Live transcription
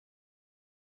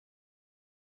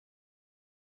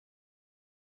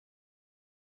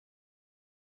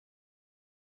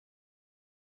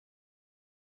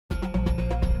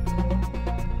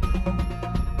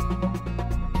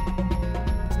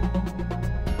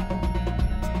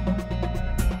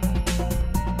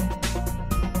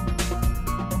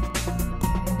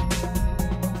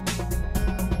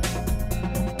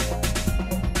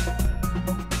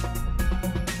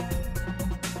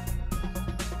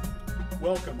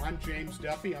Welcome, I'm James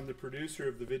Duffy. I'm the producer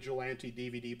of the Vigilante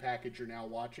DVD package you're now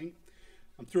watching.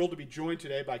 I'm thrilled to be joined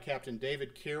today by Captain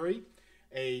David Carey,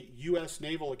 a U.S.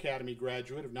 Naval Academy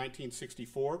graduate of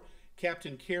 1964.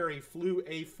 Captain Carey flew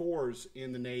A-4s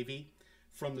in the Navy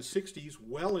from the 60s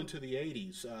well into the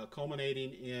 80s,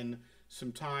 culminating in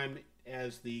some time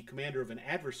as the commander of an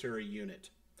adversary unit.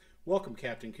 Welcome,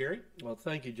 Captain Carey. Well,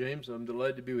 thank you, James. I'm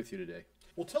delighted to be with you today.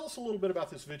 Well, tell us a little bit about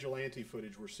this vigilante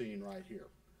footage we're seeing right here.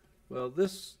 Well,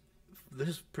 this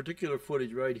particular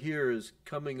footage right here is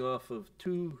coming off of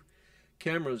two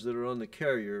cameras that are on the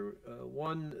carrier.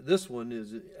 This one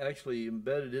is actually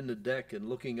embedded in the deck and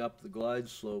looking up the glide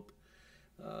slope.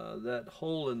 That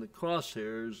hole in the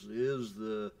crosshairs is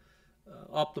the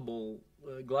optimal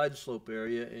glide slope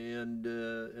area,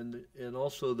 and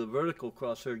also the vertical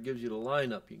crosshair gives you the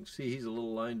lineup. You can see he's a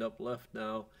little lined up left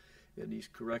now, and he's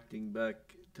correcting back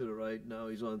to the right. Now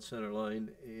he's on center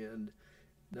line, and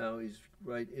now he's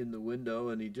right in the window,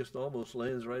 and he just almost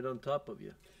lands right on top of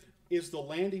you. Is the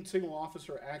landing signal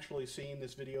officer actually seeing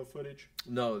this video footage?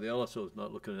 No, the LSO is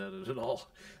not looking at it at all.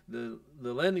 The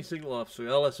landing signal officer,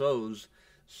 LSOs,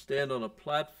 stand on a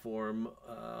platform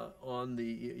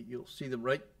you'll see them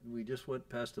right, we just went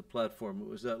past the platform. It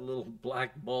was that little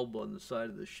black bulb on the side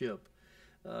of the ship.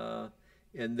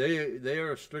 And they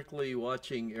are strictly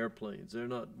watching airplanes. They're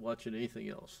not watching anything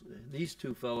else. These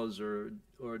two fellows are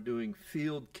doing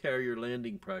field carrier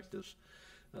landing practice,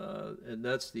 and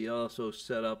that's the LSO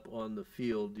set up on the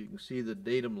field. You can see the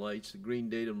datum lights, the green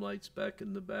datum lights back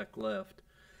in the back left.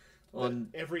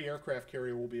 Every aircraft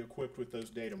carrier will be equipped with those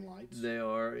datum lights. They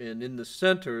are, and in the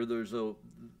center there's a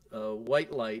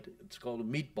white light. It's called a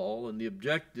meatball, and the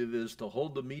objective is to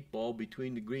hold the meatball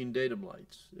between the green datum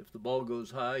lights. If the ball goes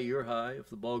high, you're high. If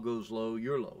the ball goes low,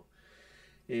 you're low.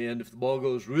 And if the ball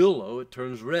goes real low, it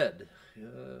turns red,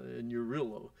 and you're real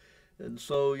low. And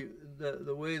so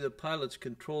the way the pilots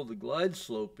control the glide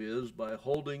slope is by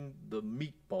holding the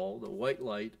meatball, the white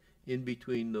light, in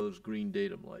between those green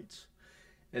datum lights.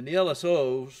 And the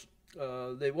LSOs,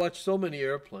 they watch so many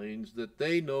airplanes that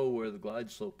they know where the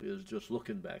glide slope is just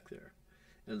looking back there.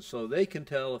 And so they can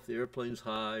tell if the airplane's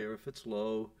high or if it's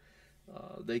low.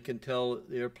 They can tell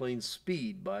the airplane's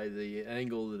speed by the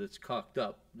angle that it's cocked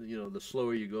up. You know, the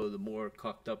slower you go, the more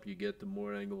cocked up you get, the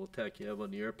more angle of attack you have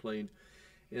on the airplane.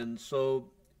 And so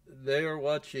they are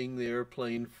watching the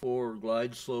airplane for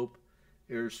glide slope,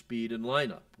 airspeed, and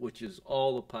lineup, which is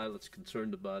all the pilot's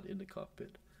concerned about in the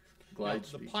cockpit. Now,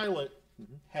 the pilot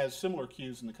has similar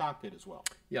cues in the cockpit as well.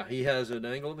 Yeah, he has an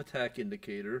angle of attack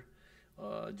indicator.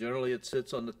 Generally, it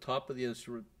sits on the top of the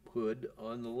instrument hood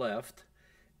on the left,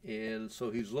 and so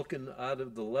he's looking out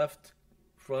of the left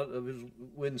front of his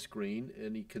windscreen,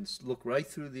 and he can look right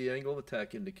through the angle of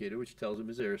attack indicator, which tells him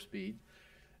his airspeed.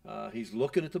 He's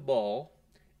looking at the ball,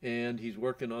 and he's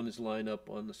working on his lineup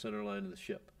on the center line of the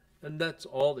ship. And that's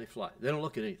all they fly. They don't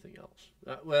look at anything else.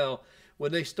 Well,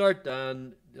 when they start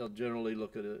down, they'll generally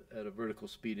look at a vertical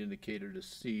speed indicator to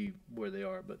see where they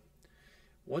are. But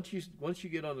once you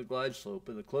get on the glide slope,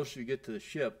 and the closer you get to the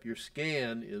ship, your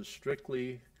scan is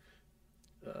strictly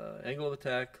angle of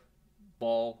attack,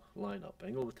 ball, lineup,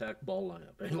 angle of attack, ball,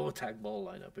 lineup, angle of attack, ball,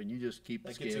 lineup, and you just keep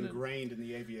scanning. That gets ingrained in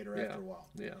the aviator after a while.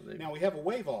 Yeah. Now we have a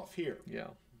wave off here. Yeah.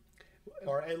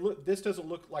 Or this doesn't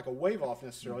look like a wave off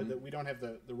necessarily, that we don't have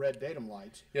the red datum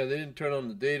lights. Yeah, they didn't turn on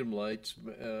the datum lights.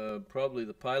 Probably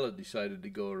the pilot decided to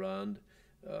go around.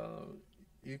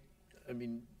 You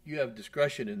have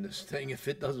discretion in this thing. If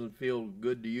it doesn't feel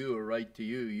good to you or right to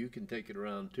you, you can take it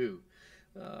around too.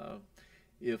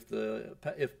 If the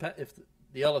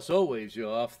LSO waves you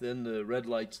off, then the red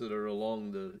lights that are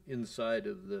along the sides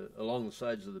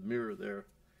of the mirror there,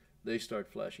 they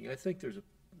start flashing. I think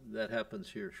that happens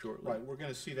here shortly. Right, we're going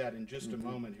to see that in just a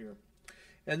moment here.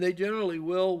 And they generally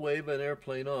will wave an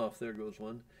airplane off. There goes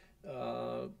one.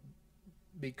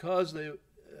 Because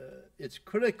it's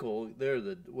critical, they're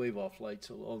the wave-off lights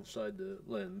alongside the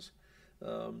lens.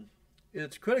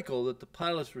 It's critical that the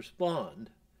pilots respond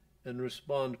and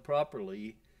respond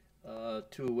properly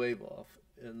to a wave-off.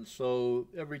 And so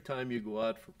every time you go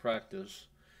out for practice,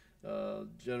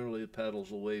 generally the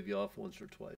paddles will wave you off once or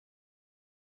twice.